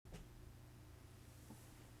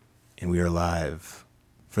and we are live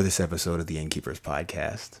for this episode of the Innkeepers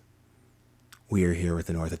Podcast. We are here with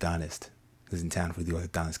an orthodontist who's in town for the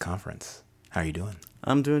Orthodontist Conference. How are you doing?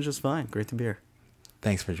 I'm doing just fine. Great to be here.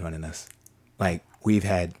 Thanks for joining us. We've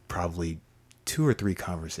had probably 2 or 3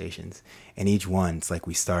 conversations, and each one, it's like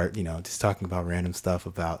we start, just talking about random stuff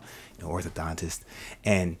about, orthodontist,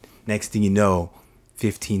 and next thing you know,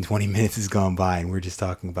 15, 20 minutes has gone by, and we're just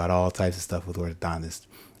talking about all types of stuff with orthodontists.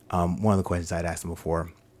 One of the questions I'd asked him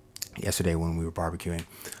before, yesterday when we were barbecuing,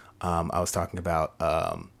 I was talking about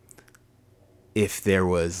if there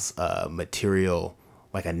was material,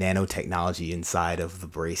 like a nanotechnology inside of the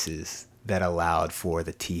braces that allowed for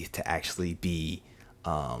the teeth to actually be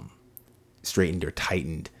straightened or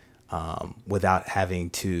tightened without having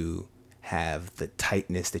to have the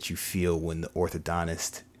tightness that you feel when the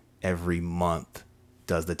orthodontist every month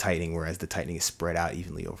does the tightening, whereas the tightening is spread out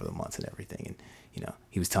evenly over the months and everything. And,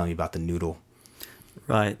 he was telling me about the noodle.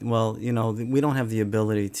 Right. Well, we don't have the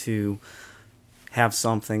ability to have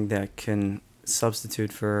something that can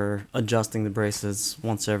substitute for adjusting the braces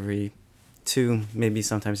once every 2, maybe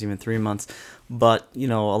sometimes even 3 months. But, a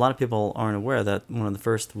lot of people aren't aware that one of the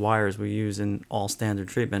first wires we use in all standard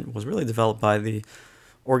treatment was really developed by the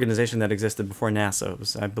organization that existed before NASA. It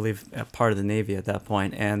was, I believe, a part of the Navy at that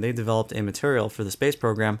point, and they developed a material for the space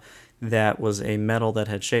program that was a metal that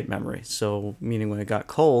had shape memory. So, meaning when it got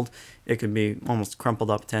cold, it could be almost crumpled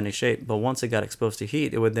up to any shape, but once it got exposed to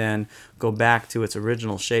heat, it would then go back to its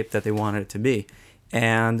original shape that they wanted it to be.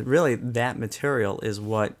 And really, that material is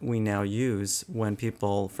what we now use when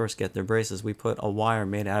people first get their braces. We put a wire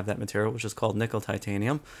made out of that material, which is called nickel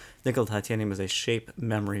titanium. Nickel titanium is a shape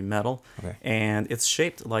memory metal, okay, and it's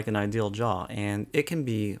shaped like an ideal jaw. And it can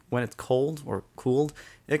be, when it's cold or cooled,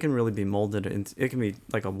 it can really be molded. It can be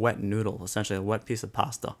like a wet noodle, essentially a wet piece of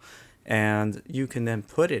pasta. And you can then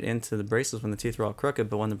put it into the braces when the teeth are all crooked,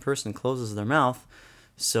 but when the person closes their mouth,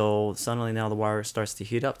 so suddenly now the wire starts to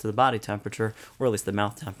heat up to the body temperature, or at least the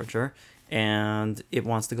mouth temperature, and it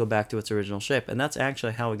wants to go back to its original shape. And that's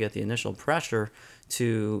actually how we get the initial pressure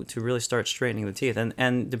to really start straightening the teeth.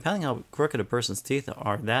 And depending how crooked a person's teeth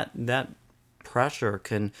are, that pressure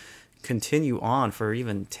can continue on for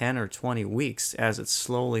even 10 or 20 weeks as it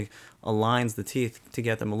slowly aligns the teeth to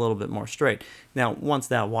get them a little bit more straight. Now, once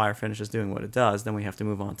that wire finishes doing what it does, then we have to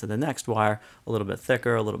move on to the next wire, a little bit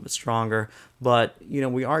thicker, a little bit stronger. But,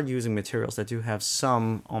 we are using materials that do have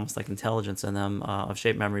some almost like intelligence in them of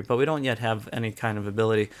shape memory, but we don't yet have any kind of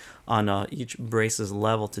ability on each brace's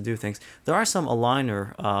level to do things. There are some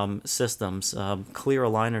aligner systems, clear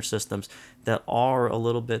aligner systems, that are a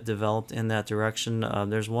little bit developed in that direction.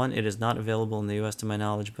 There's one, it is not available in the U.S. to my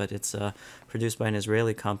knowledge, but it's produced by an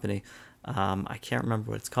Israeli company. I can't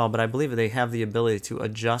remember what it's called, but I believe they have the ability to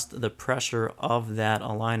adjust the pressure of that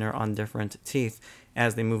aligner on different teeth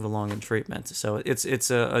as they move along in treatment. So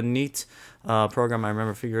it's a neat program. I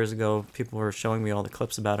remember a few years ago, people were showing me all the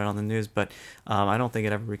clips about it on the news, but I don't think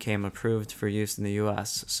it ever became approved for use in the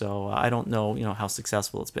U.S. So I don't know, how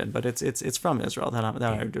successful it's been, but it's from Israel that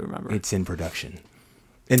I do remember. It's in production.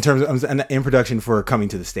 In terms of in production for coming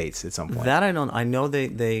to the States at some point. That I don't. I know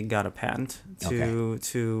they got a patent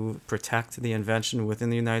to protect the invention within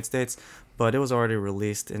the United States, but it was already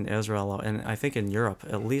released in Israel and I think in Europe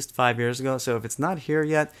at least 5 years ago. So if it's not here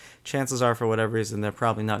yet, chances are for whatever reason they're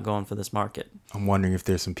probably not going for this market. I'm wondering if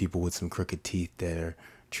there's some people with some crooked teeth that are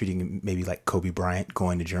treating maybe like Kobe Bryant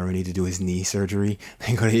going to Germany to do his knee surgery,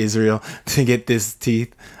 then go to Israel to get this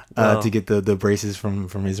teeth, to get the braces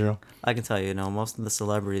from Israel. I can tell you, most of the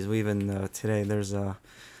celebrities, we even today there's some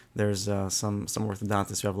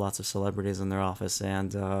orthodontists who have lots of celebrities in their office,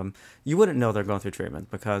 and you wouldn't know they're going through treatment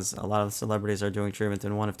because a lot of the celebrities are doing treatment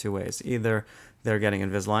in one of 2 ways. Either they're getting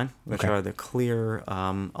Invisalign, which are the clear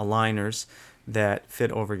aligners that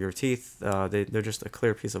fit over your teeth. They're just a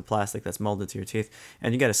clear piece of plastic that's molded to your teeth,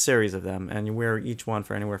 and you get a series of them, and you wear each one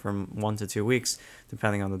for anywhere from 1 to 2 weeks,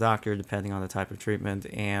 depending on the doctor, depending on the type of treatment,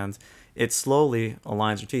 and it slowly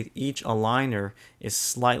aligns your teeth. Each aligner is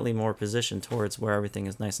slightly more positioned towards where everything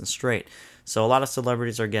is nice and straight. So a lot of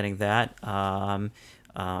celebrities are getting that.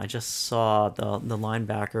 I just saw the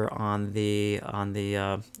linebacker on the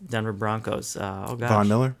Denver Broncos. Von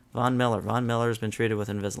Miller? Von Miller has been treated with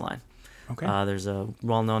Invisalign. Okay. There's a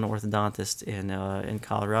well-known orthodontist in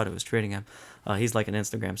Colorado who's treating him. He's like an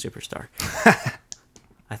Instagram superstar.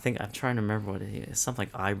 I think I'm trying to remember what it is. Something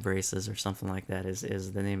like eye braces or something like that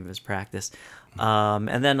is the name of his practice.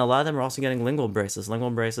 And then a lot of them are also getting lingual braces.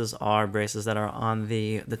 Lingual braces are braces that are on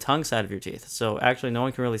the tongue side of your teeth. So actually, no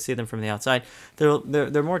one can really see them from the outside.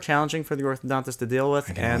 They're more challenging for the orthodontist to deal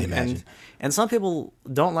with, and some people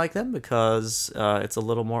don't like them because it's a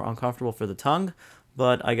little more uncomfortable for the tongue.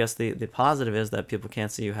 But I guess the positive is that people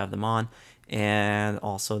can't see you have them on, and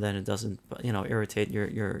also then it doesn't irritate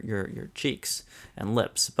your cheeks and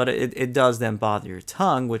lips. But it does then bother your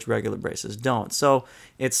tongue, which regular braces don't. So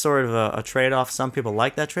it's sort of a trade-off. Some people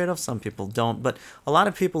like that trade-off, some people don't. But a lot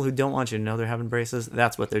of people who don't want you to know they're having braces,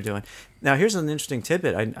 that's what they're doing. Now here's an interesting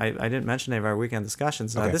tidbit. I didn't mention any of our weekend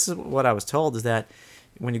discussions. Okay. This is what I was told, is that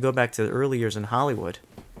when you go back to the early years in Hollywood,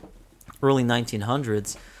 early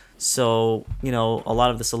 1900s, so, a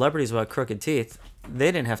lot of the celebrities who had crooked teeth,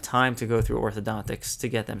 they didn't have time to go through orthodontics to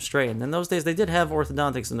get them straight. And in those days, they did have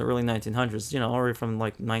orthodontics in the early 1900s, already from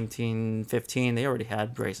like 1915, they already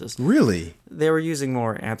had braces. Really? They were using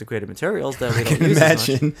more antiquated materials that we I don't can use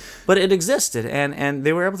imagine. as much. But it existed, and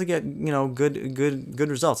they were able to get, good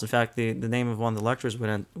results. In fact, the name of one of the lectures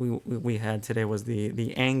we had today was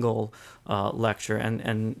the Angle lecture.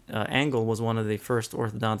 And Angle was one of the first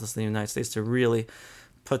orthodontists in the United States to really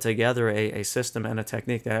put together a system and a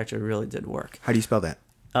technique that actually really did work. How do you spell that?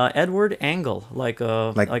 Edward Angle, like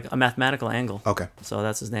a mathematical angle. Okay. So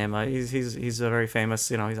that's his name. He's a very famous.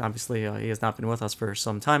 He's obviously he has not been with us for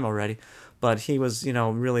some time already, but he was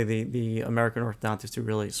really the American orthodontist who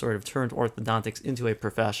really sort of turned orthodontics into a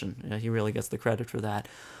profession. He really gets the credit for that.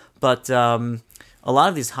 But a lot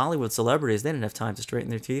of these Hollywood celebrities, they didn't have time to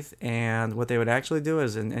straighten their teeth, and what they would actually do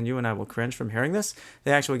is, and you and I will cringe from hearing this,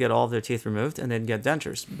 they actually get all of their teeth removed and then get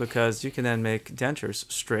dentures, because you can then make dentures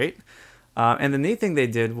straight. And the neat thing they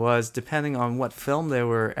did was, depending on what film they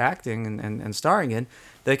were acting and starring in,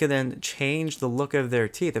 they could then change the look of their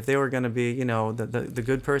teeth. If they were going to be, the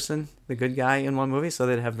good person, the good guy in one movie, so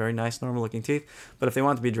they'd have very nice, normal-looking teeth. But if they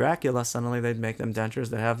wanted to be Dracula, suddenly they'd make them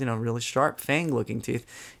dentures that have, really sharp, fang-looking teeth.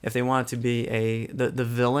 If they wanted to be the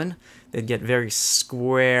villain, they'd get very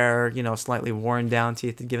square, slightly worn-down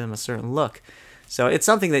teeth to give them a certain look. So it's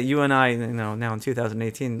something that you and I, now in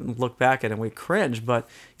 2018, look back at and we cringe. But,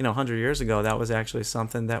 100 years ago, that was actually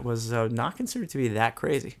something that was not considered to be that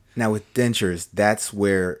crazy. Now with dentures, that's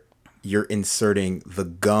where you're inserting the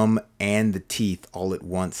gum and the teeth all at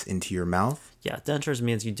once into your mouth? Yeah, dentures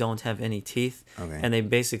means you don't have any teeth. Okay. And they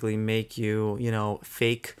basically make you,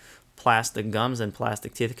 fake plastic gums and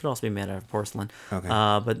plastic teeth. It could also be made out of porcelain. Okay.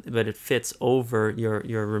 But it fits over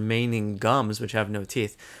your remaining gums, which have no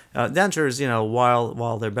teeth. Dentures,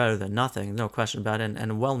 while they're better than nothing, no question about it,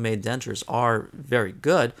 and well-made dentures are very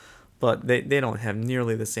good, but they don't have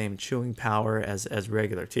nearly the same chewing power as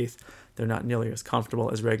regular teeth. They're not nearly as comfortable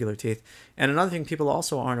as regular teeth. And another thing people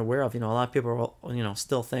also aren't aware of, a lot of people,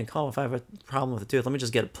 still think, oh, if I have a problem with a tooth, let me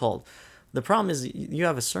just get it pulled. The problem is you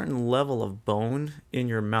have a certain level of bone in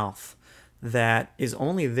your mouth that is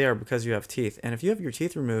only there because you have teeth. And if you have your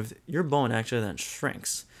teeth removed, your bone actually then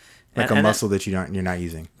shrinks. Like a muscle that you're not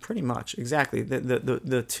using. Pretty much, exactly.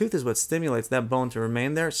 The tooth is what stimulates that bone to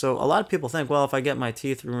remain there. So a lot of people think, well, if I get my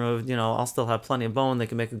teeth removed, I'll still have plenty of bone. They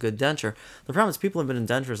can make a good denture. The problem is people have been in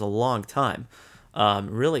dentures a long time.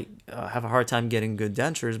 Really have a hard time getting good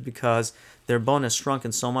dentures because their bone has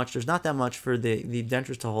shrunken so much. There's not that much for the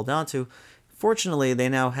dentures to hold on to. Fortunately, they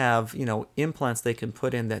now have, implants they can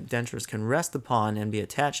put in that dentures can rest upon and be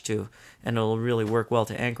attached to, and it'll really work well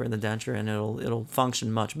to anchor in the denture, and it'll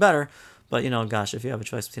function much better. But, gosh, if you have a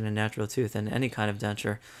choice between a natural tooth and any kind of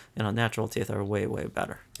denture, natural teeth are way, way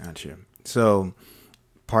better. Gotcha. So,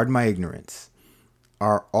 pardon my ignorance.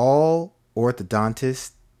 Are all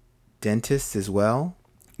orthodontists dentists as well?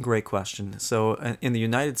 Great question. So in the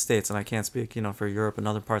United States, and I can't speak, for Europe and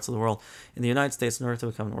other parts of the world, in the United States, in order to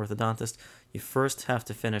become an orthodontist, you first have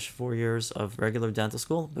to finish 4 years of regular dental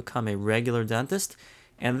school, become a regular dentist,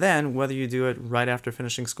 and then whether you do it right after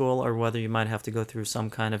finishing school or whether you might have to go through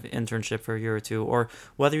some kind of internship for a year or two, or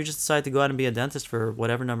whether you just decide to go out and be a dentist for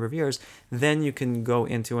whatever number of years, then you can go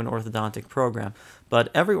into an orthodontic program. But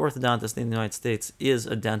every orthodontist in the United States is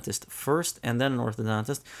a dentist first and then an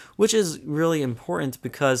orthodontist, which is really important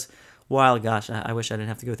because while, gosh, I wish I didn't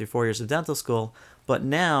have to go through 4 years of dental school, but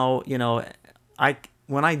now,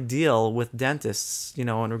 when I deal with dentists, in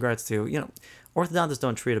regards to, orthodontists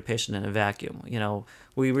don't treat a patient in a vacuum.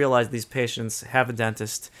 We realize these patients have a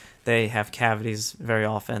dentist, they have cavities very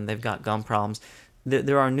often, they've got gum problems.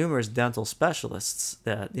 There are numerous dental specialists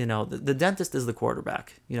that, the dentist is the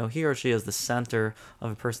quarterback. He or she is the center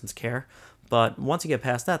of a person's care. But once you get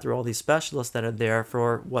past that, there are all these specialists that are there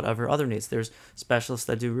for whatever other needs. There's specialists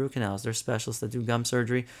that do root canals. There's specialists that do gum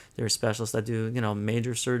surgery. There's specialists that do,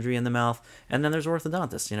 major surgery in the mouth. And then there's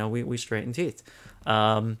orthodontists. We straighten teeth.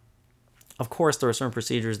 Of course, there are certain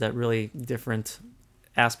procedures that really different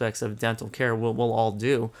aspects of dental care will all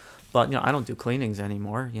do. But I don't do cleanings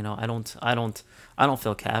anymore. I don't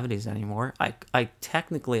fill cavities anymore. I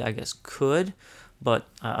technically, I guess, could, but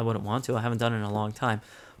I wouldn't want to. I haven't done it in a long time.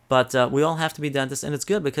 But we all have to be dentists, and it's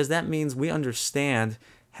good because that means we understand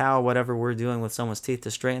how whatever we're doing with someone's teeth to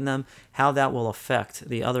straighten them, how that will affect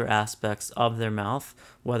the other aspects of their mouth,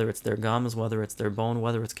 whether it's their gums, whether it's their bone,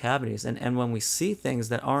 whether it's cavities. And when we see things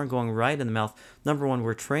that aren't going right in the mouth, number one,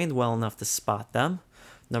 we're trained well enough to spot them.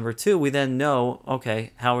 Number two, we then know,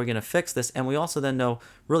 okay, how are we going to fix this? And we also then know,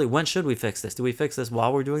 really, when should we fix this? Do we fix this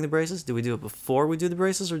while we're doing the braces? Do we do it before we do the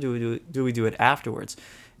braces, or do we do it afterwards?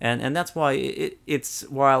 And that's why it's,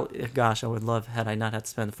 while, gosh, I would love had I not had to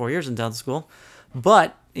spend 4 years in dental school,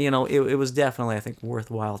 but, it was definitely, I think,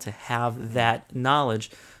 worthwhile to have that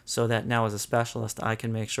knowledge so that now as a specialist, I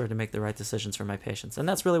can make sure to make the right decisions for my patients. And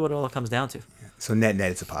that's really what it all comes down to. So net,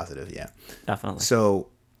 it's a positive, yeah. Definitely. So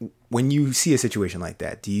when you see a situation like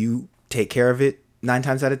that, do you take care of it 9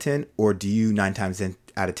 times out of 10, or do you 9 times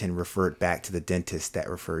out of 10 refer it back to the dentist that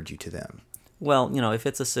referred you to them? Well, if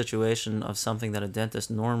it's a situation of something that a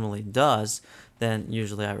dentist normally does, then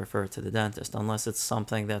usually I refer it to the dentist, unless it's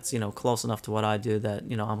something that's, close enough to what I do that,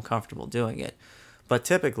 I'm comfortable doing it. But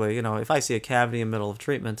typically, if I see a cavity in the middle of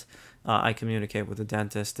treatment, I communicate with the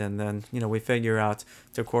dentist, and then, we figure out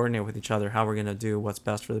to coordinate with each other how we're going to do what's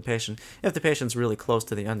best for the patient. If the patient's really close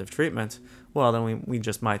to the end of treatment, well, then we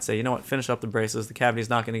just might say, finish up the braces. The cavity's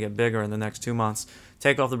not going to get bigger in the next 2 months.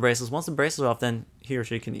 Take off the braces. Once the braces are off, then he or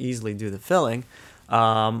she can easily do the filling.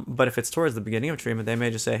 But if it's towards the beginning of treatment, they may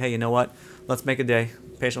just say, hey, you know what? Let's make a day.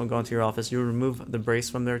 Patient will go into your office. You remove the brace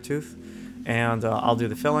from their tooth, and I'll do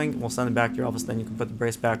the filling. We'll send it back to your office. Then you can put the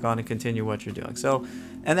brace back on and continue what you're doing. So,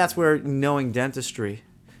 and that's where knowing dentistry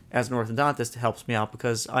as an orthodontist helps me out,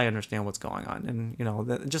 because I understand what's going on.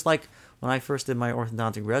 And, just like when I first did my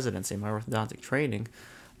orthodontic residency, my orthodontic training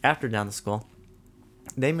after dental school,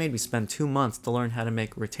 they made me spend 2 months to learn how to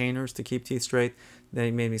make retainers to keep teeth straight.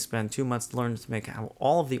 They made me spend 2 months to learn to make how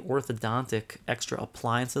all of the orthodontic extra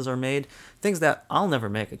appliances are made, things that I'll never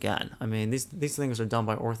make again. I mean, these things are done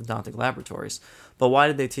by orthodontic laboratories. But why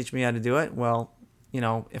did they teach me how to do it? Well,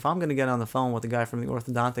 if I'm going to get on the phone with the guy from the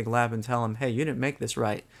orthodontic lab and tell him, hey, you didn't make this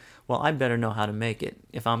right, well, I better know how to make it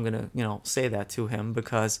if I'm going to, say that to him,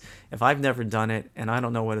 because if I've never done it and I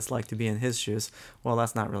don't know what it's like to be in his shoes, well,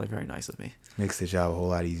 that's not really very nice of me. Makes the job a whole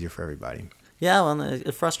lot easier for everybody. Yeah, well,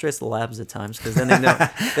 it frustrates the labs at times, because then they know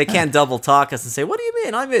they can't double talk us and say, what do you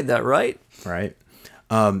mean? I made that right. Right.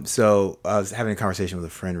 So I was having a conversation with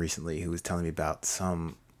a friend recently who was telling me about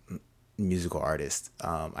some musical artist.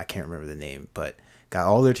 I can't remember the name, but got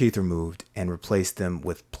all their teeth removed and replaced them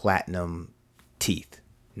with platinum teeth.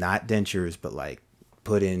 Not dentures, but like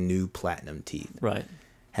put in new platinum teeth. Right.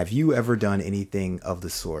 Have you ever done anything of the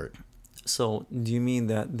sort? So do you mean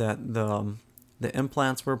that the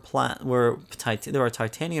implants were there are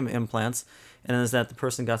titanium implants, and is that the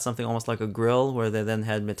person got something almost like a grill where they then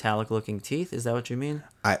had metallic looking teeth? Is that what you mean?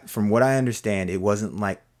 From what I understand, it wasn't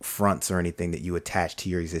like fronts or anything that you attach to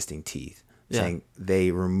your existing teeth. Yeah. Saying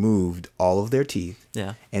they removed all of their teeth.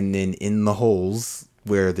 Yeah. And then in the holes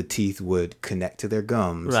where the teeth would connect to their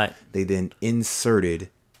gums, right, they then inserted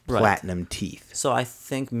platinum teeth. So I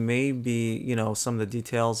think maybe, some of the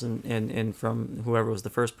details and from whoever was the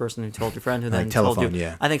first person who told your friend who then told you.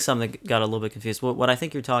 Yeah. I think some that got a little bit confused. What I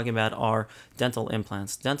think you're talking about are dental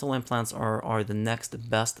implants. Dental implants are the next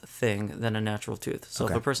best thing than a natural tooth. So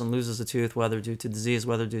if a person loses a tooth, whether due to disease,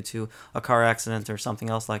 whether due to a car accident or something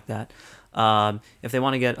else like that, if they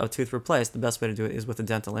want to get a tooth replaced, the best way to do it is with a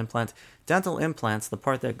dental implant. Dental implants, the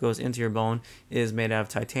part that goes into your bone, is made out of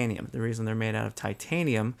titanium. The reason they're made out of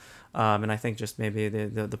titanium, and I think just maybe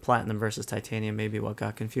the platinum versus titanium may be what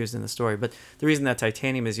got confused in the story, but the reason that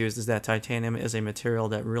titanium is used is that titanium is a material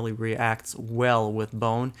that really reacts well with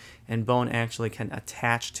bone, and bone actually can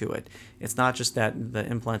attach to it. It's not just that the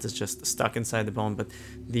implant is just stuck inside the bone, but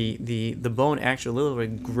the bone actually literally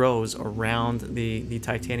grows around the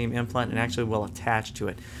titanium implant and actually will attach to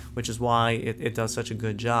it, which is why it does such a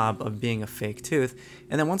good job of being a fake tooth.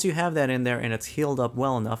 And then once you have that in there and it's healed up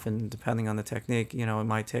well enough, and depending on the technique, it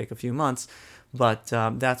might take a few months, but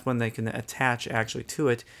that's when they can attach actually to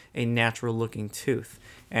it a natural looking tooth.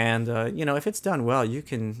 And if it's done well, a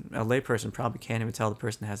layperson probably can't even tell the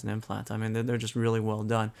person has an implant. I mean, they're just really well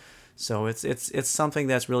done. So it's something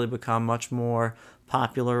that's really become much more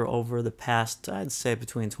popular over the past, I'd say,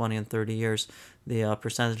 between 20 and 30 years. The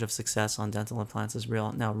percentage of success on dental implants is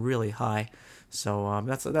now really high. So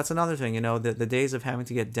that's another thing. The days of having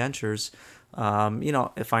to get dentures,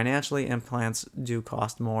 financially, implants do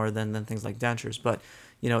cost more than things like dentures. But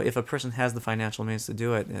if a person has the financial means to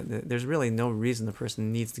do it, there's really no reason the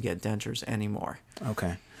person needs to get dentures anymore.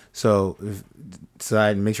 Okay. So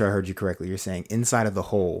I make sure I heard you correctly. You're saying inside of the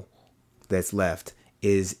hole that's left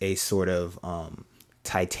is a sort of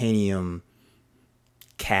titanium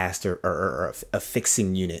cast or a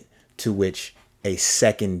fixing unit to which a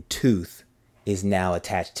second tooth is now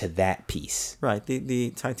attached to that piece. Right.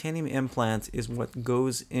 The titanium implant is what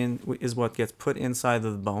goes in, is what gets put inside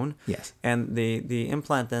of the bone. Yes. And the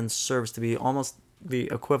implant then serves to be almost the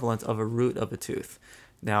equivalent of a root of a tooth.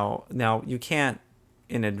 Now you can't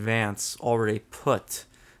in advance already put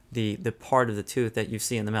the part of the tooth that you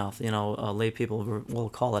see in the mouth. Lay people will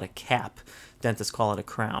call it a cap. Dentists call it a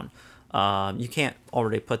crown. You can't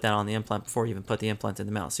already put that on the implant before you even put the implant in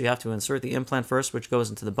the mouth. So you have to insert the implant first, which goes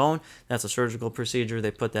into the bone. That's a surgical procedure.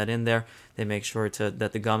 They put that in there. They make sure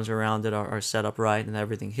that the gums around it are set up right and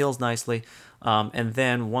everything heals nicely. And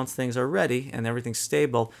then once things are ready and everything's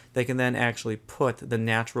stable, they can then actually put the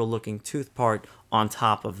natural looking tooth part on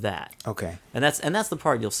top of that. Okay. And that's the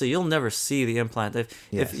part you'll see. You'll never see the implant.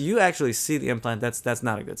 If you actually see the implant, that's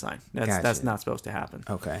not a good sign. That's not supposed to happen.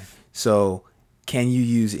 Okay. So can you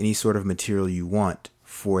use any sort of material you want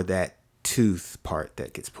for that tooth part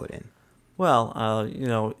that gets put in? Well,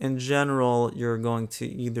 in general, you're going to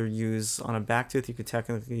either use, on a back tooth, you could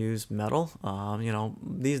technically use metal.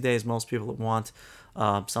 These days, most people want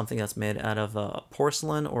something that's made out of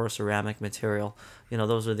porcelain or a ceramic material.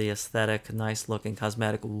 Those are the aesthetic, nice-looking,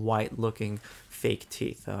 cosmetic, white-looking fake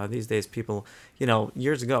teeth. These days, people,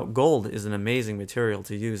 years ago, gold is an amazing material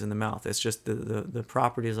to use in the mouth. It's just the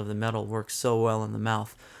properties of the metal work so well in the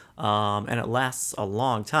mouth, and it lasts a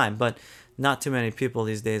long time. But not too many people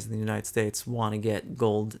these days in the United States want to get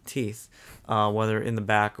gold teeth, whether in the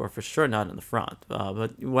back or for sure not in the front.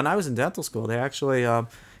 But when I was in dental school, they actually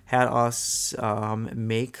had us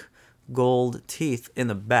make gold teeth in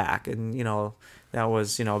the back, and that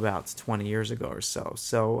was about 20 years ago or so.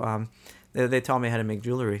 So they taught me how to make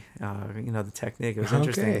jewelry. The technique. It was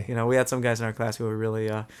interesting. Okay. We had some guys in our class who were really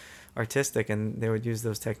artistic, and they would use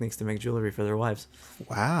those techniques to make jewelry for their wives.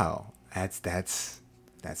 Wow, that's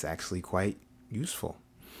actually quite useful.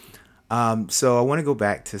 So I want to go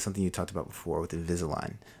back to something you talked about before with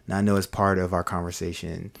Invisalign. Now, I know as part of our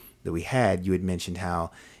conversation that we had, you had mentioned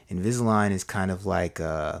how Invisalign is kind of like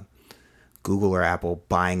Google or Apple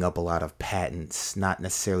buying up a lot of patents, not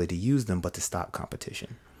necessarily to use them, but to stop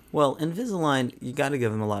competition. Well, Invisalign, you got to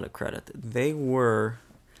give them a lot of credit. There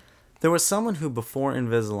was someone who before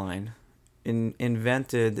Invisalign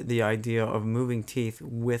invented the idea of moving teeth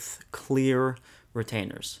with clear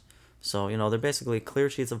retainers. So, they're basically clear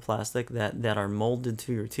sheets of plastic that are molded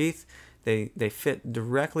to your teeth. They fit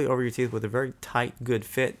directly over your teeth with a very tight, good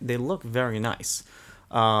fit. They look very nice.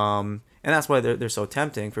 And that's why they're so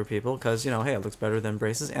tempting for people because, hey, it looks better than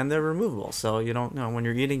braces and they're removable. So you don't, when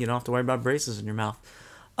you're eating, you don't have to worry about braces in your mouth.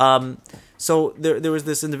 So there was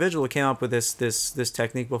this individual who came up with this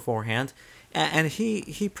technique beforehand, and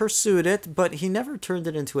he pursued it, but he never turned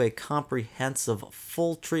it into a comprehensive,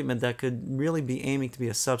 full treatment that could really be aiming to be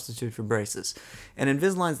a substitute for braces. And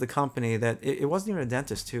Invisalign's the company that it wasn't even a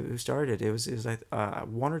dentist who started it. It was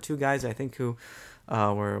one or two guys, I think, who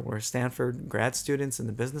were Stanford grad students in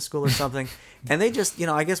the business school or something. And they just,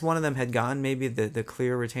 I guess one of them had gotten maybe the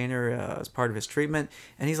clear retainer as part of his treatment.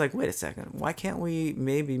 And he's like, wait a second, why can't we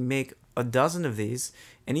maybe make a dozen of these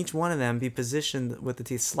and each one of them be positioned with the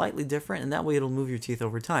teeth slightly different, and that way it'll move your teeth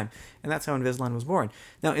over time. And that's how Invisalign was born.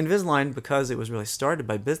 Now, Invisalign, because it was really started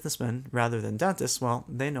by businessmen rather than dentists, well,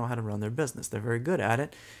 they know how to run their business. They're very good at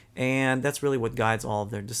it. And that's really what guides all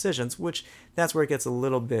of their decisions, which that's where it gets a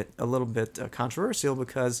little bit controversial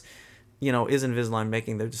because, is Invisalign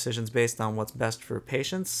making their decisions based on what's best for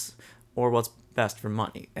patients or what's best for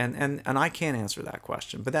money? And I can't answer that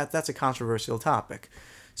question, but that's a controversial topic.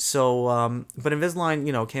 So, but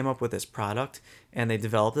Invisalign, came up with this product and they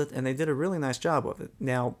developed it and they did a really nice job with it.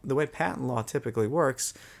 Now, the way patent law typically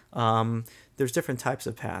works, there's different types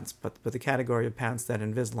of patents, but the category of patents that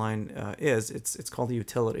Invisalign it's called a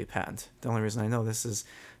utility patent. The only reason I know this is,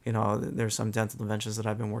 there's some dental inventions that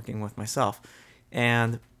I've been working with myself.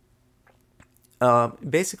 And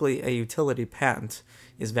basically a utility patent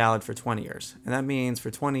is valid for 20 years. And that means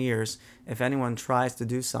for 20 years, if anyone tries to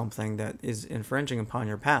do something that is infringing upon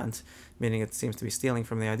your patent, meaning it seems to be stealing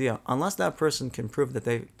from the idea, unless that person can prove that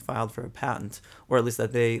they filed for a patent, or at least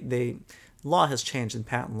that they law has changed in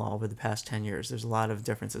patent law over the past 10 years. There's a lot of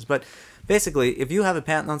differences. But basically, if you have a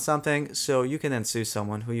patent on something, so you can then sue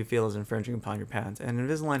someone who you feel is infringing upon your patent. And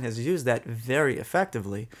Invisalign has used that very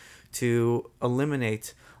effectively to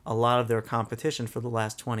eliminate a lot of their competition for the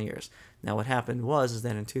last 20 years. Now, what happened was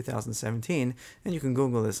that in 2017, and you can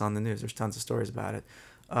Google this on the news, there's tons of stories about it,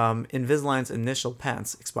 Invisalign's initial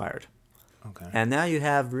patents expired. Okay. And now you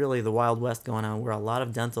have really the Wild West going on where a lot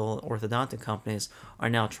of dental orthodontic companies are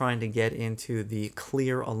now trying to get into the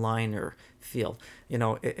clear aligner field.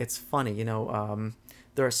 It's funny,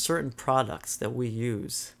 there are certain products that we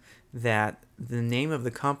use that the name of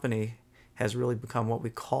the company has really become what we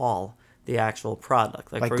call the actual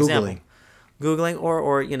product. Like, Like for example, Googling. Googling,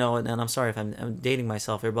 or and I'm sorry if I'm dating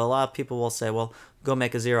myself here, but a lot of people will say, well, go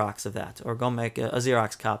make a Xerox of that, or go make a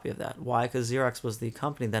Xerox copy of that. Why? Because Xerox was the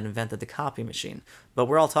company that invented the copy machine. But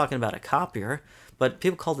we're all talking about a copier, but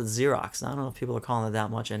people called it Xerox. I don't know if people are calling it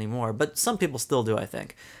that much anymore, but some people still do, I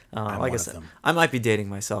think. I'm Like I one of said, them. I might be dating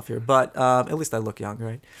myself here, but at least I look young,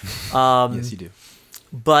 right? Yes, you do.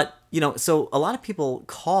 But, so a lot of people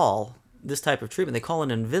call this type of treatment, they call it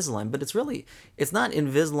Invisalign, but it's not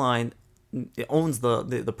Invisalign. It owns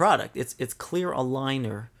the product. It's clear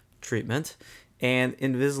aligner treatment, and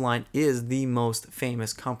Invisalign is the most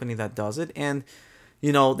famous company that does it, and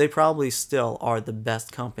they probably still are the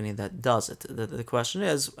best company that does it. The question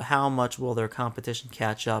is, how much will their competition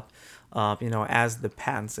catch up, as the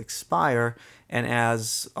patents expire and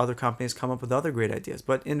as other companies come up with other great ideas.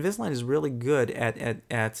 But Invisalign is really good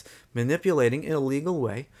at manipulating in a legal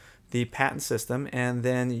way the patent system and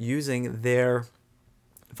then using their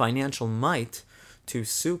financial might to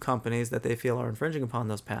sue companies that they feel are infringing upon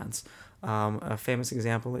those patents. A famous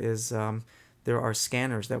example is there are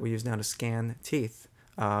scanners that we use now to scan teeth.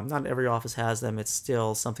 Not every office has them. It's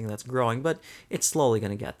still something that's growing, but it's slowly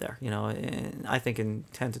going to get there. I think in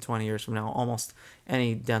 10 to 20 years from now, almost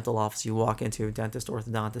any dental office you walk into, dentist,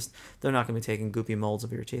 orthodontist, they're not going to be taking goopy molds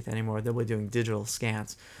of your teeth anymore. They'll be doing digital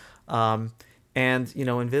scans. And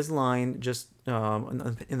Invisalign just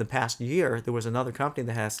in the past year, there was another company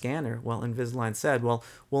that had a scanner. Well, Invisalign said, well,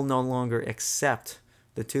 we'll no longer accept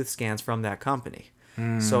the tooth scans from that company.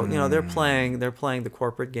 So they're playing the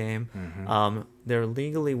corporate game. They're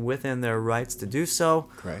legally within their rights to do so.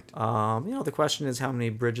 Correct. The question is, how many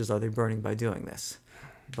bridges are they burning by doing this?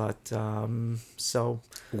 But so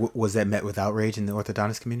Was that met with outrage in the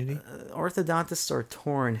orthodontist community? orthodontists are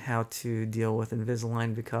torn how to deal with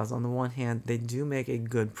Invisalign because on the one hand they do make a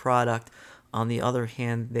good product, on the other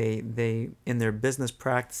hand they in their business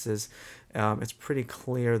practices, it's pretty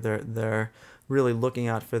clear they're really looking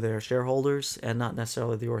out for their shareholders and not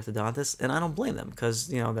necessarily the orthodontists, and I don't blame them because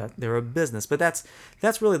that they're a business. But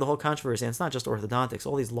that's really the whole controversy, and it's not just orthodontics.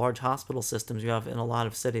 All these large hospital systems you have in a lot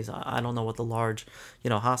of cities. I don't know what the large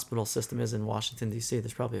hospital system is in Washington D.C.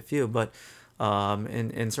 There's probably a few, but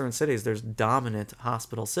in certain cities there's dominant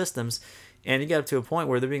hospital systems, and you get up to a point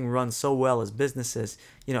where they're being run so well as businesses.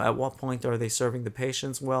 At what point are they serving the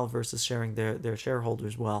patients well versus sharing their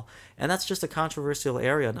shareholders well? And that's just a controversial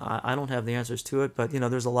area, and I don't have the answers to it, but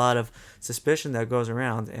there's a lot of suspicion that goes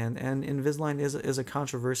around, and Invisalign is a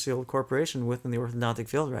controversial corporation within the orthodontic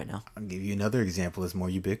field right now. I'll give you another example that's more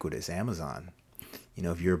ubiquitous. Amazon.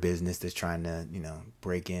 If you're a business that's trying to,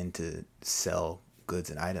 break in to sell goods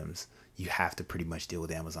and items, you have to pretty much deal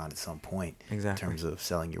with Amazon at some point. Exactly. In terms of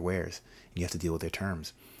selling your wares. You have to deal with their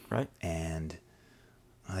terms. Right. And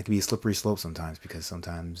it can be a slippery slope sometimes because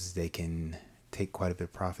sometimes they can take quite a bit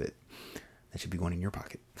of profit that should be going in your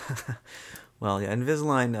pocket. Well, yeah,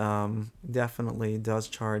 Invisalign definitely does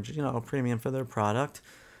charge, a premium for their product.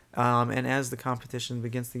 And as the competition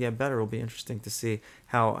begins to get better, it'll be interesting to see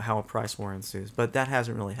how a price war ensues. But that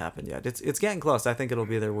hasn't really happened yet. It's getting close. I think it'll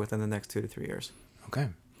be there within the next 2 to 3 years. Okay.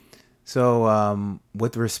 So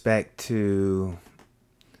with respect to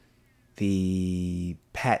the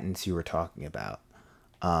patents you were talking about,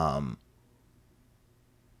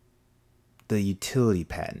 the utility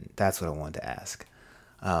patent, that's what I wanted to ask.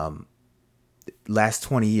 Last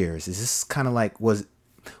 20 years, is this kind of like, was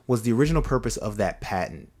the original purpose of that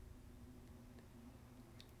patent,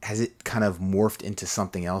 has it kind of morphed into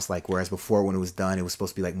something else? Like, whereas before when it was done, it was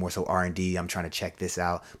supposed to be like more so R&D, I'm trying to check this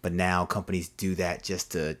out, but now companies do that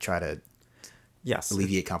just to try to Yes,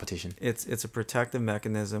 alleviate competition. it's a protective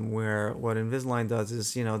mechanism where what Invisalign does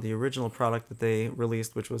is, the original product that they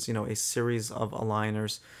released, which was, a series of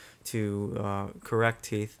aligners to correct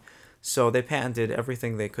teeth. So they patented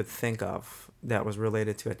everything they could think of that was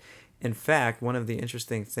related to it. In fact, one of the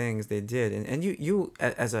interesting things they did, and you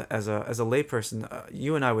as a layperson,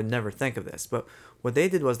 you and I would never think of this, but what they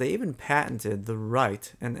did was they even patented the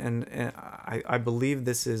right, and I believe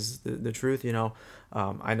this is the truth.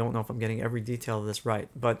 I don't know if I'm getting every detail of this right,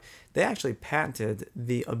 but they actually patented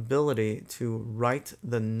the ability to write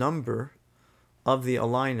the number of the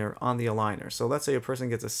aligner on the aligner. So let's say a person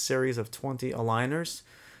gets a series of 20 aligners.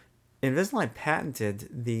 Invisalign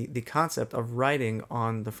patented the concept of writing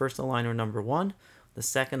on the first aligner number 1, the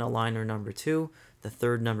second aligner number 2, the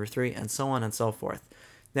third number 3, and so on and so forth.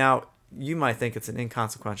 Now, you might think it's an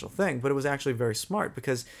inconsequential thing, but it was actually very smart,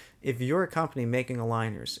 because if you're a company making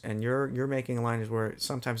aligners, and you're making aligners where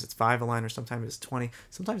sometimes it's 5 aligners, sometimes it's 20,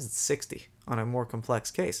 sometimes it's 60 on a more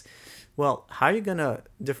complex case. Well, how are you going to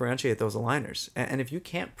differentiate those aligners? And if you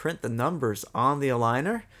can't print the numbers on the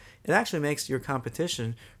aligner, it actually makes your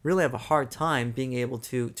competition really have a hard time being able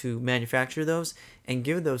to manufacture those and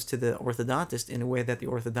give those to the orthodontist in a way that the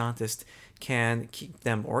orthodontist can keep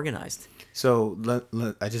them organized. So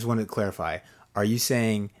I just wanted to clarify. Are you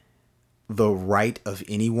saying the right of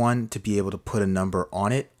anyone to be able to put a number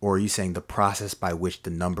on it, or are you saying the process by which the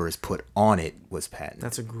number is put on it was patented?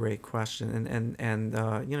 That's a great question,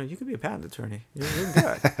 and you could be a patent attorney. You're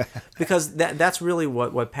good, because that's really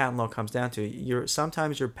what patent law comes down to.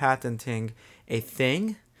 Sometimes you're patenting a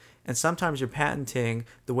thing, and sometimes you're patenting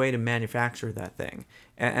the way to manufacture that thing,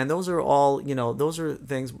 and those are all, those are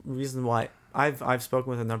things. Reason why I've spoken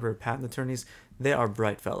with a number of patent attorneys. They are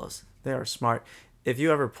bright fellows. They are smart. If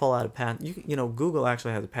you ever pull out a patent, Google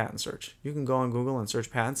actually has a patent search. You can go on Google and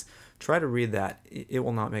search patents. Try to read that. It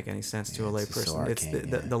will not make any sense to a layperson. So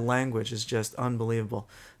arcane, The language is just unbelievable.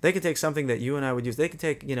 They could take something that you and I would use. They could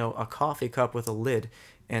take, a coffee cup with a lid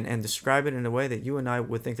and describe it in a way that you and I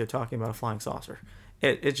would think they're talking about a flying saucer.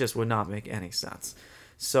 It just would not make any sense.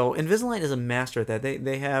 So Invisalign is a master at that.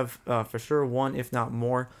 They have for sure one, if not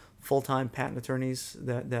more, full-time patent attorneys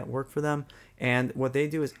that work for them, and what they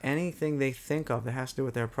do is anything they think of that has to do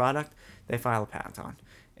with their product, they file a patent on,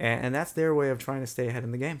 and that's their way of trying to stay ahead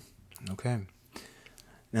in the game. Okay.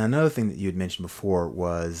 Now, another thing that you had mentioned before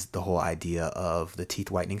was the whole idea of the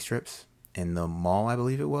teeth whitening strips in the mall, I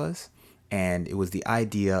believe it was, and it was the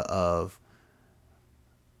idea of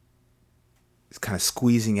kind of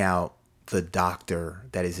squeezing out the doctor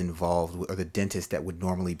that is involved, or the dentist that would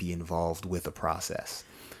normally be involved with a process.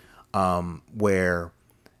 Where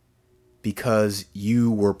because you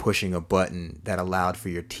were pushing a button that allowed for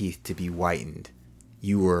your teeth to be whitened,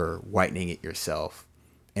 you were whitening it yourself.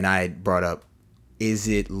 And I brought up, is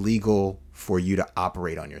it legal for you to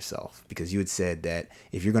operate on yourself? Because you had said that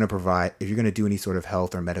if you're going to do any sort of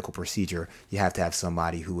health or medical procedure, you have to have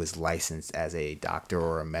somebody who is licensed as a doctor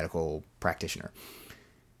or a medical practitioner.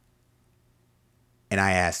 And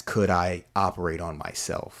I asked, could I operate on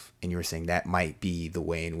myself? And you were saying that might be the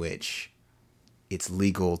way in which it's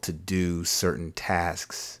legal to do certain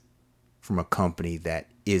tasks from a company that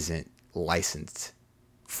isn't licensed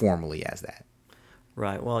formally as that.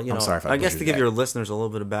 Right. Well, I'm sorry if I guess to butchered give that. your listeners a little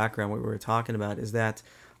bit of background, what we were talking about is that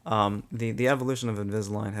the evolution of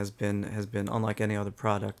Invisalign has been unlike any other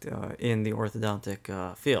product in the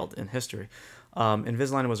orthodontic field in history.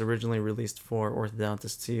 Invisalign was originally released for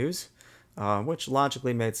orthodontists to use, which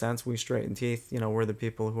logically made sense. We straighten teeth. We're the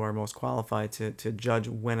people who are most qualified to judge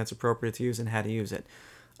when it's appropriate to use and how to use it.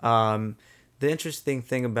 The interesting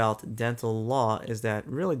thing about dental law is that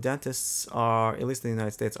really dentists are, at least in the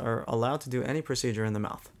United States, are allowed to do any procedure in the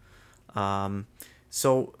mouth.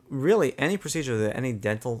 So really, any procedure that any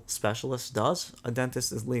dental specialist does, a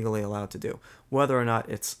dentist is legally allowed to do. Whether or not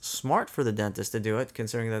it's smart for the dentist to do it,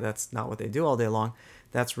 considering that that's not what they do all day long,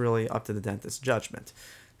 that's really up to the dentist's judgment.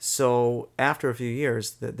 So after a few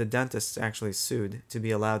years, the dentists actually sued to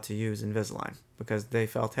be allowed to use Invisalign because they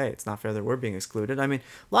felt, hey, it's not fair that we're being excluded. I mean,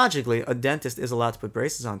 logically, a dentist is allowed to put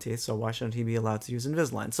braces on teeth, so why shouldn't he be allowed to use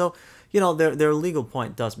Invisalign? So, their legal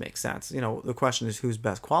point does make sense. The question is who's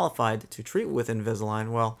best qualified to treat with Invisalign.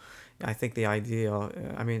 Well, I think I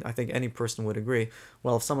think any person would agree.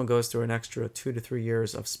 Well, if someone goes through an extra 2 to 3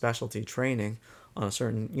 years of specialty training on a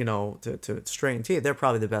certain, to straighten teeth, they're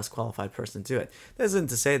probably the best qualified person to do it. That isn't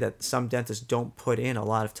to say that some dentists don't put in a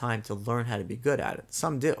lot of time to learn how to be good at it.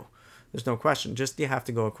 Some do. There's no question. Just you have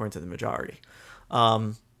to go according to the majority.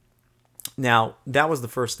 Now, that was the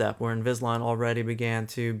first step where Invisalign already began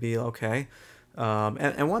to be okay.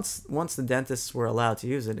 And once the dentists were allowed to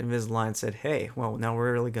use it, Invisalign said, hey, well, now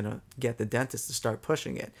we're really going to get the dentists to start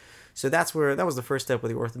pushing it. So that was the first step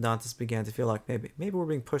where the orthodontists began to feel like maybe we're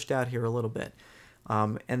being pushed out here a little bit.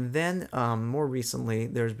 And then more recently,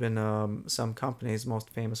 there's been some companies, most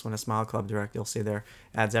famous one is Smile Club Direct. You'll see their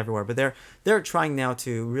ads everywhere. But they're trying now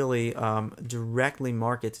to really directly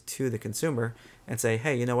market to the consumer and say,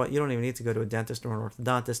 hey, you know what? You don't even need to go to a dentist or an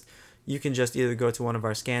orthodontist. You can just either go to one of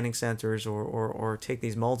our scanning centers or take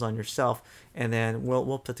these molds on yourself, and then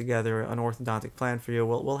we'll put together an orthodontic plan for you.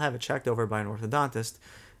 We'll have it checked over by an orthodontist,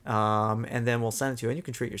 and then we'll send it to you, and you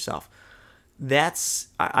can treat yourself.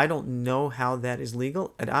 I don't know how that is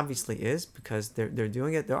legal. It obviously is because they're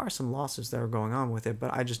doing it. There are some lawsuits that are going on with it,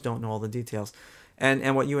 but I just don't know all the details.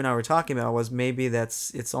 And what you and I were talking about was maybe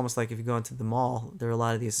it's almost like if you go into the mall, there are a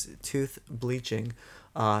lot of these tooth bleaching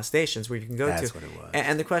stations where you can go That's to. what it was.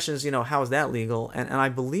 And the question is, how is that legal? And I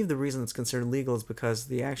believe the reason it's considered legal is because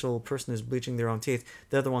the actual person who's bleaching their own teeth,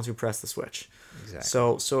 they're the ones who press the switch.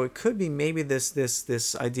 Exactly. So it could be maybe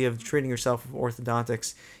this idea of treating yourself with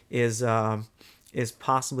orthodontics is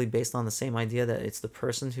possibly based on the same idea that it's the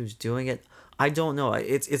person who's doing it. I don't know.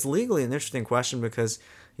 It's legally an interesting question because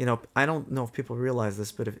I don't know if people realize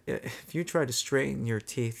this, but if you try to straighten your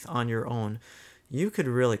teeth on your own, you could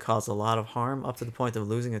really cause a lot of harm up to the point of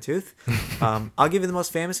losing a tooth. I'll give you the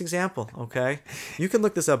most famous example. Okay, you can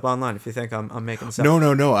look this up online if you think I'm making this up.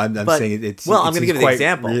 No. I'm saying it's. Well, I'm going to give you the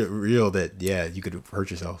example. Real that you could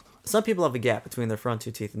hurt yourself. Some people have a gap between their front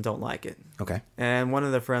two teeth and don't like it. Okay. And one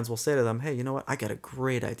of their friends will say to them, "Hey, you know what? I got a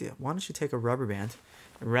great idea. Why don't you take a rubber band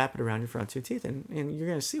and wrap it around your front two teeth, and you're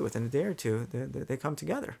going to see within a day or two they come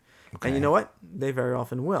together." Okay. And you know what? They very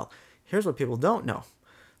often will. Here's what people don't know.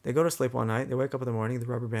 They go to sleep one night, they wake up in the morning, the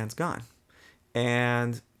rubber band's gone.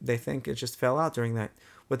 And they think it just fell out during that.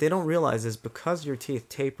 What they don't realize is because your teeth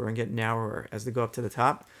taper and get narrower as they go up to the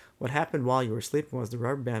top, what happened while you were sleeping was the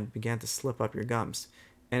rubber band began to slip up your gums.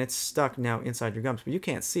 And it's stuck now inside your gums, but you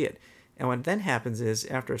can't see it. And what then happens is,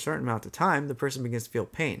 after a certain amount of time, the person begins to feel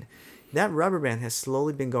pain. That rubber band has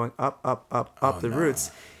slowly been going up the roots.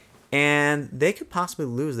 And they could possibly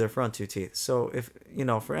lose their front two teeth. So if,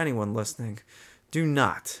 for anyone listening, do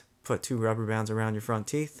not put two rubber bands around your front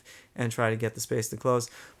teeth and try to get the space to close.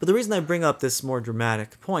 But the reason I bring up this more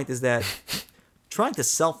dramatic point is that trying to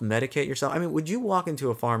self-medicate yourself. I mean, would you walk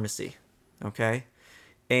into a pharmacy, okay?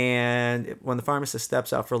 And when the pharmacist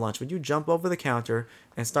steps out for lunch, would you jump over the counter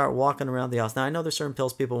and start walking around the aisle? Now, I know there's certain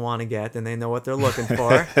pills people want to get, and they know what they're looking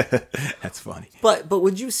for. That's funny. But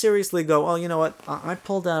would you seriously go, oh, you know what? I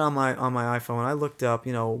pulled out on my iPhone, and I looked up,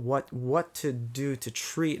 what to do to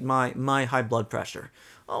treat my high blood pressure.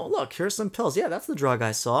 Oh, look, here's some pills. Yeah, that's the drug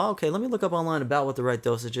I saw. Okay, let me look up online about what the right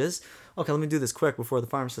dosage is. Okay, let me do this quick before the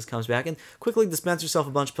pharmacist comes back, and quickly dispense yourself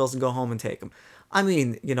a bunch of pills and go home and take them. I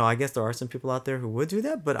mean, I guess there are some people out there who would do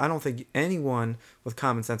that, but I don't think anyone with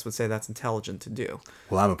common sense would say that's intelligent to do.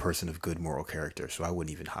 Well, I'm a person of good moral character, so I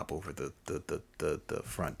wouldn't even hop over the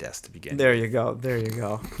front desk to begin. There you go.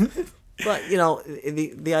 But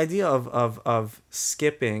the idea of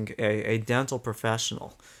skipping a dental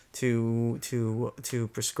professional to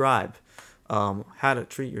prescribe how to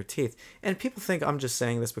treat your teeth, and people think I'm just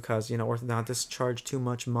saying this because orthodontists charge too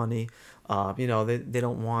much money. They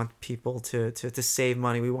don't want people to save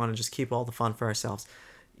money. We want to just keep all the fun for ourselves.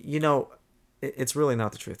 It's really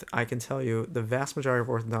not the truth. I can tell you the vast majority of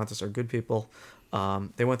orthodontists are good people.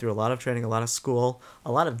 They went through a lot of training, a lot of school,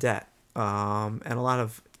 a lot of debt, and a lot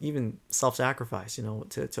of even self-sacrifice,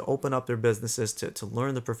 to open up their businesses, to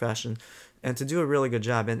learn the profession, and to do a really good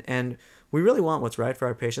job. And we really want what's right for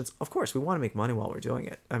our patients. Of course, we want to make money while we're doing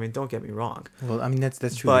it. I mean, don't get me wrong. Well, I mean,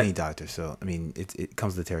 that's true of any doctor. So, I mean, it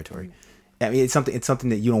comes with the territory. I mean, it's something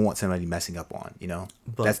that you don't want somebody messing up on,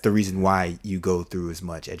 But that's the reason why you go through as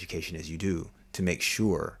much education as you do, to make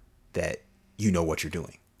sure that you know what you're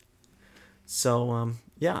doing. So,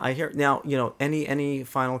 yeah, I hear now, any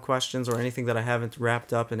final questions or anything that I haven't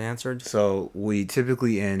wrapped up and answered? So we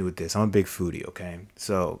typically end with this. I'm a big foodie, okay?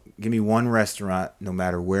 So give me one restaurant, no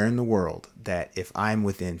matter where in the world, that if I'm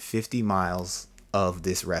within 50 miles of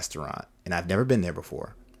this restaurant, and I've never been there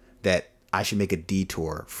before, that I should make a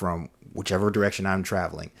detour from whichever direction I'm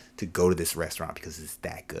traveling to go to this restaurant because it's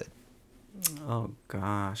that good. Oh,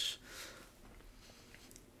 gosh.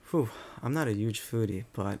 Whew. I'm not a huge foodie,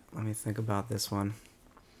 but let me think about this one.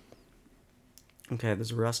 Okay,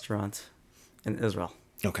 there's a restaurant in Israel.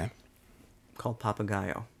 Okay. Called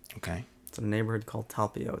Papagayo. Okay. It's in a neighborhood called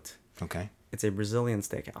Talpiot. Okay. It's a Brazilian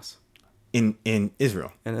steakhouse. In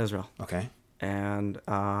Israel? In Israel. Okay. And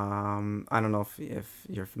I don't know if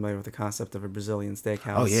you're familiar with the concept of a Brazilian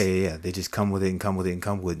steakhouse. Oh, yeah. They just come with it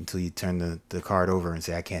until you turn the card over and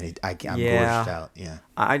say, I can't eat. I'm gorged out. Yeah.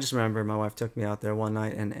 I just remember my wife took me out there one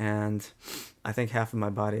night, and I think half of my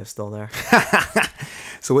body is still there.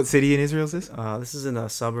 So what city in Israel is this? This is in a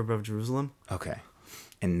suburb of Jerusalem. Okay.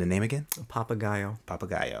 And the name again? Papagayo.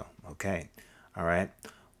 Papagayo. Okay. All right.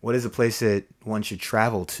 What is a place that one should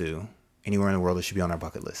travel to anywhere in the world that should be on our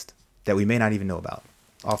bucket list that we may not even know about?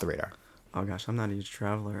 Off the radar. Oh, gosh. I'm not a huge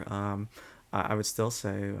traveler. I would still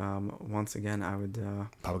say, once again, I would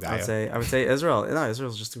Papagayo. I would say Israel. No,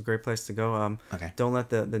 Israel's just a great place to go. Okay. Don't let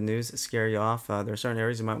the news scare you off. There are certain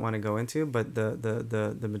areas you might want to go into, but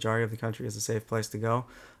the majority of the country is a safe place to go.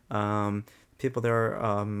 People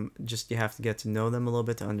there, just you have to get to know them a little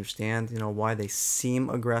bit to understand, why they seem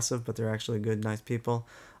aggressive, but they're actually good, nice people.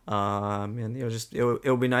 And just it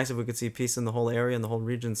would be nice if we could see peace in the whole area and the whole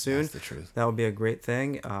region soon. That's the truth. That would be a great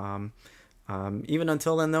thing. Even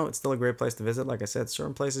until then, though, it's still a great place to visit. Like I said,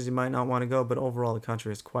 certain places you might not want to go, but overall, the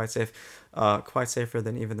country is quite safe, quite safer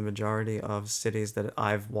than even the majority of cities that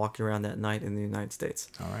I've walked around at night in the United States.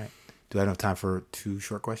 All right. Do I have time for 2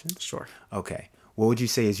 short questions? Sure. Okay. What would you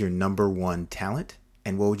say is your number one talent,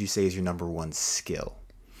 and what would you say is your number one skill?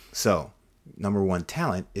 So, number one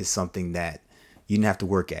talent is something that you didn't have to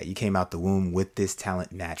work at. You came out the womb with this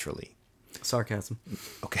talent naturally. Sarcasm.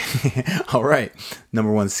 Okay. All right.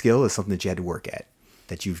 Number one skill is something that you had to work at,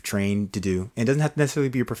 that you've trained to do. And it doesn't have to necessarily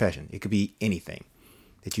be your profession. It could be anything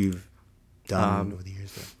that you've done over the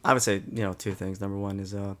years. I would say, 2 things. Number 1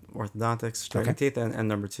 is orthodontics, straightening teeth, and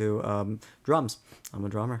number 2, drums. I'm a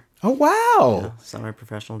drummer. Oh, wow. Yeah,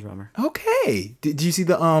 semi-professional drummer. Okay. Did you see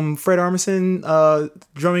the Fred Armisen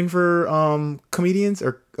drumming for comedians?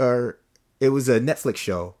 Or it was a Netflix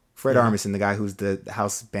show. Fred Armisen, the guy who's the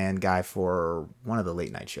house band guy for one of the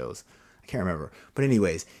late night shows. I can't remember. But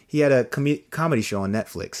anyways, he had a comedy show on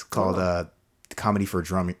Netflix called Comedy for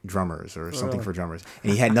Drummers or something for drummers.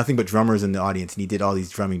 And he had nothing but drummers in the audience, and he did all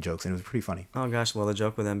these drumming jokes, and it was pretty funny. Oh, gosh. Well, the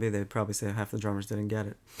joke with MB, they'd probably say half the drummers didn't get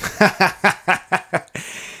it.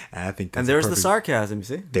 I think that's and there's the sarcasm, you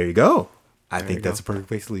see? There you go. I think that's a perfect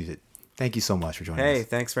place to leave it. Thank you so much for joining us. Hey,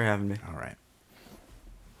 thanks for having me. All right.